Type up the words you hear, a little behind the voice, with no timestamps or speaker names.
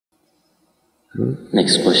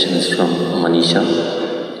Next question is from Manisha.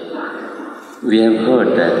 We have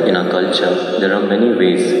heard that in our culture there are many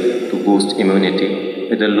ways to boost immunity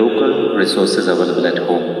with the local resources available at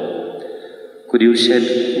home. Could you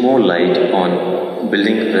shed more light on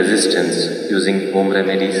building resistance using home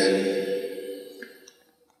remedies?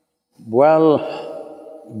 Well,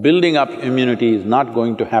 building up immunity is not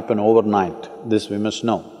going to happen overnight, this we must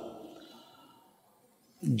know.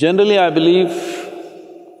 Generally, I believe,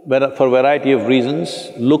 for a variety of reasons,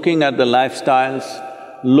 looking at the lifestyles,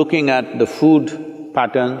 looking at the food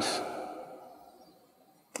patterns,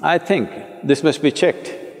 I think this must be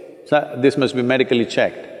checked, this must be medically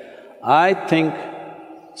checked. I think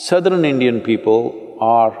southern Indian people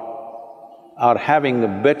are having a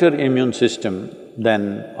better immune system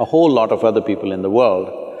than a whole lot of other people in the world,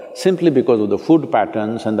 simply because of the food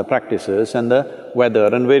patterns and the practices and the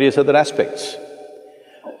weather and various other aspects.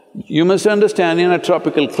 You must understand, in a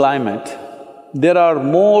tropical climate, there are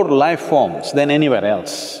more life forms than anywhere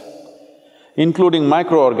else. Including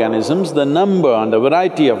microorganisms, the number and the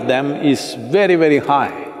variety of them is very, very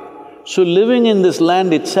high. So living in this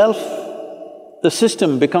land itself, the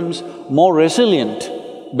system becomes more resilient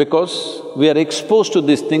because we are exposed to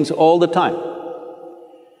these things all the time.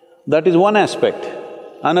 That is one aspect.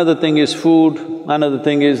 Another thing is food, another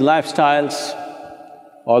thing is lifestyles.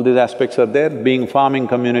 All these aspects are there. Being farming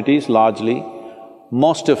communities largely,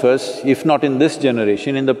 most of us, if not in this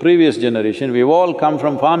generation, in the previous generation, we've all come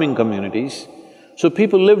from farming communities. So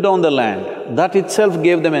people lived on the land, that itself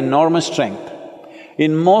gave them enormous strength.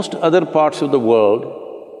 In most other parts of the world,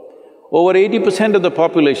 over 80% of the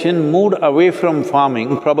population moved away from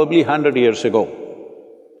farming probably 100 years ago.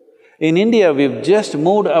 In India, we've just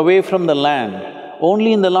moved away from the land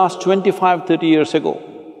only in the last 25–30 years ago.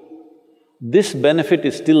 This benefit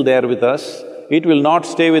is still there with us. It will not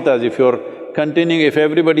stay with us if if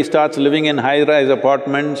everybody starts living in high-rise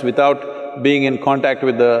apartments without being in contact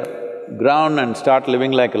with the ground and start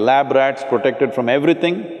living like lab rats, protected from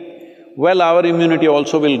everything. Well, our immunity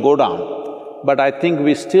also will go down, but I think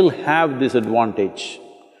we still have this advantage.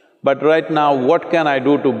 But right now, what can I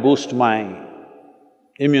do to boost my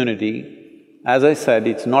immunity? As I said,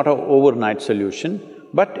 it's not an overnight solution,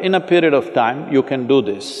 but in a period of time, you can do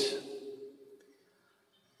this.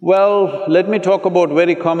 Well, let me talk about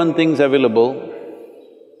very common things available.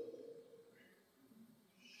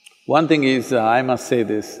 One thing is, I must say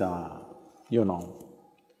this,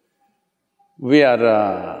 we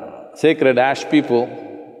are sacred ash people,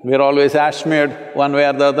 we're always ash smeared one way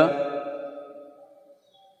or the other.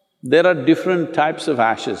 There are different types of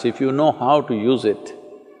ashes, if you know how to use it.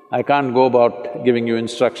 I can't go about giving you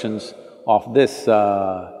instructions of this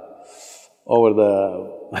over the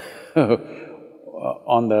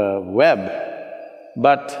on the web,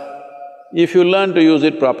 but if you learn to use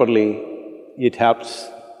it properly, it helps.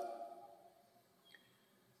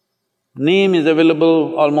 Neem is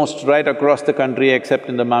available almost right across the country except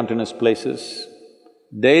in the mountainous places.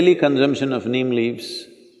 Daily consumption of neem leaves.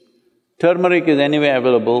 Turmeric is anyway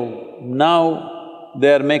available. Now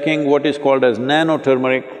they are making what is called as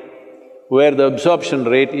nano-turmeric, where the absorption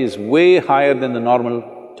rate is way higher than the normal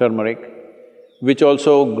turmeric, which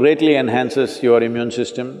also greatly enhances your immune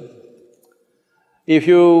system. If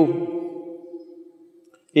you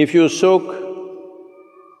soak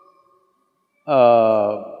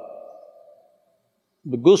the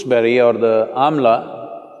gooseberry or the amla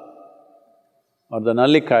or the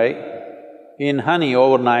nallikai in honey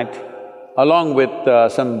overnight, along with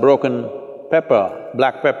some broken pepper,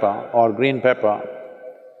 black pepper or green pepper.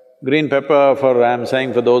 Green pepper, I'm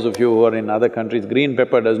saying for those of you who are in other countries, green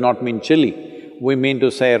pepper does not mean chili. We mean to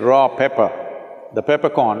say raw pepper. The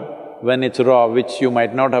peppercorn, when it's raw, which you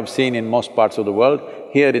might not have seen in most parts of the world,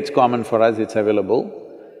 here it's common for us, it's available.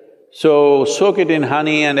 So, soak it in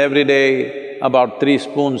honey and every day about 3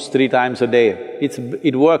 spoons, 3 times a day.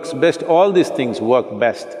 It works best, all these things work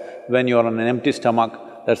best when you're on an empty stomach,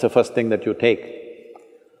 that's the first thing that you take.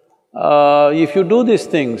 If you do these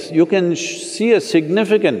things, you can see a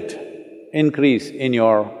significant increase in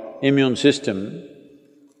your immune system.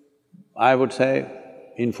 I would say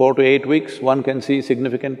in 4 to 8 weeks, one can see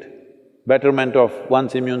significant betterment of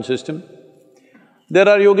one's immune system. There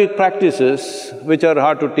are yogic practices which are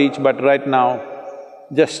hard to teach, but right now,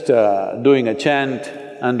 just doing a chant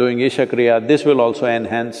and doing Isha Kriya, this will also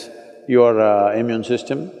enhance your immune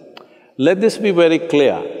system. Let this be very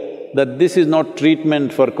clear that this is not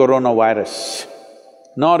treatment for coronavirus,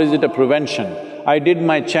 nor is it a prevention. I did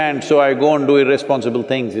my chant, so I go and do irresponsible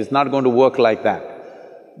things, it's not going to work like that.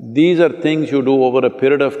 These are things you do over a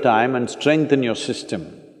period of time and strengthen your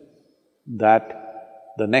system, that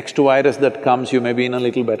The next virus that comes, you may be in a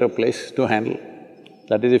little better place to handle.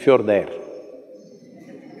 That is if you're there.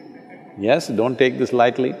 Yes, don't take this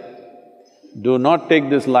lightly. Do not take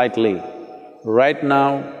this lightly. Right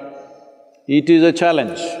now, it is a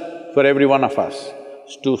challenge for every one of us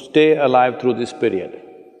to stay alive through this period.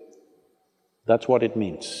 That's what it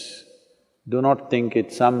means. Do not think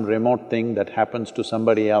it's some remote thing that happens to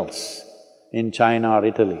somebody else in China or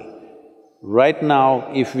Italy. Right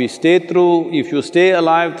now, if you stay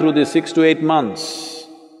alive through these 6 to 8 months,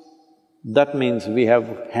 that means we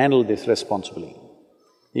have handled this responsibly.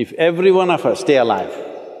 If every one of us stay alive,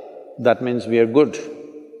 that means we are good.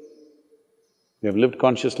 We have lived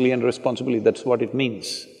consciously and responsibly, that's what it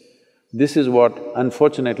means. This is what,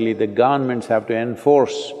 unfortunately, the governments have to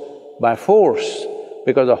enforce by force,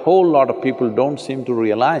 because a whole lot of people don't seem to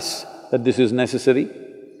realize that this is necessary.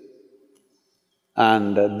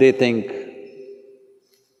 And they think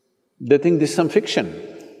this is some fiction.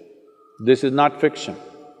 This is not fiction.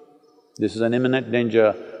 This is an imminent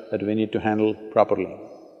danger that we need to handle properly.